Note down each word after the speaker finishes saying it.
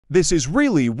This is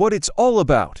really what it's all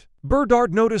about.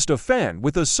 Bedard noticed a fan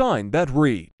with a sign that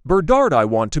read, "Bedard, I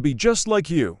want to be just like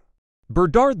you."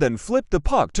 Bedard then flipped the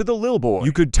puck to the lil boy.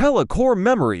 You could tell a core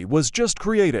memory was just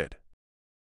created.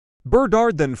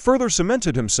 Bedard then further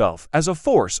cemented himself as a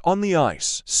force on the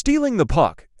ice, stealing the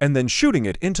puck and then shooting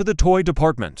it into the toy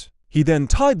department. He then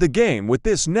tied the game with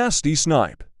this nasty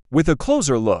snipe. With a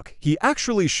closer look, he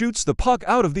actually shoots the puck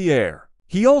out of the air.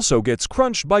 He also gets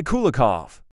crunched by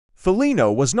Kulikov.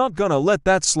 Foligno was not gonna let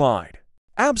that slide,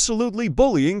 absolutely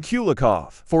bullying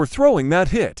Kulikov for throwing that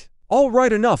hit. All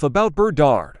right, enough about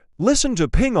Bedard. Listen to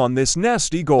Ping on this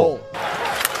nasty goal.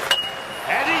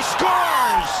 And he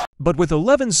scores! But with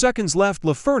 11 seconds left,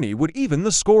 Lafreniere would even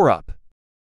the score up.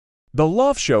 The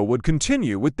Love Show would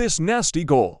continue with this nasty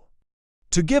goal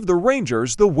to give the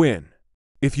Rangers the win.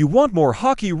 If you want more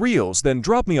hockey reels, then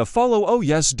drop me a follow. Oh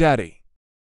yes, daddy.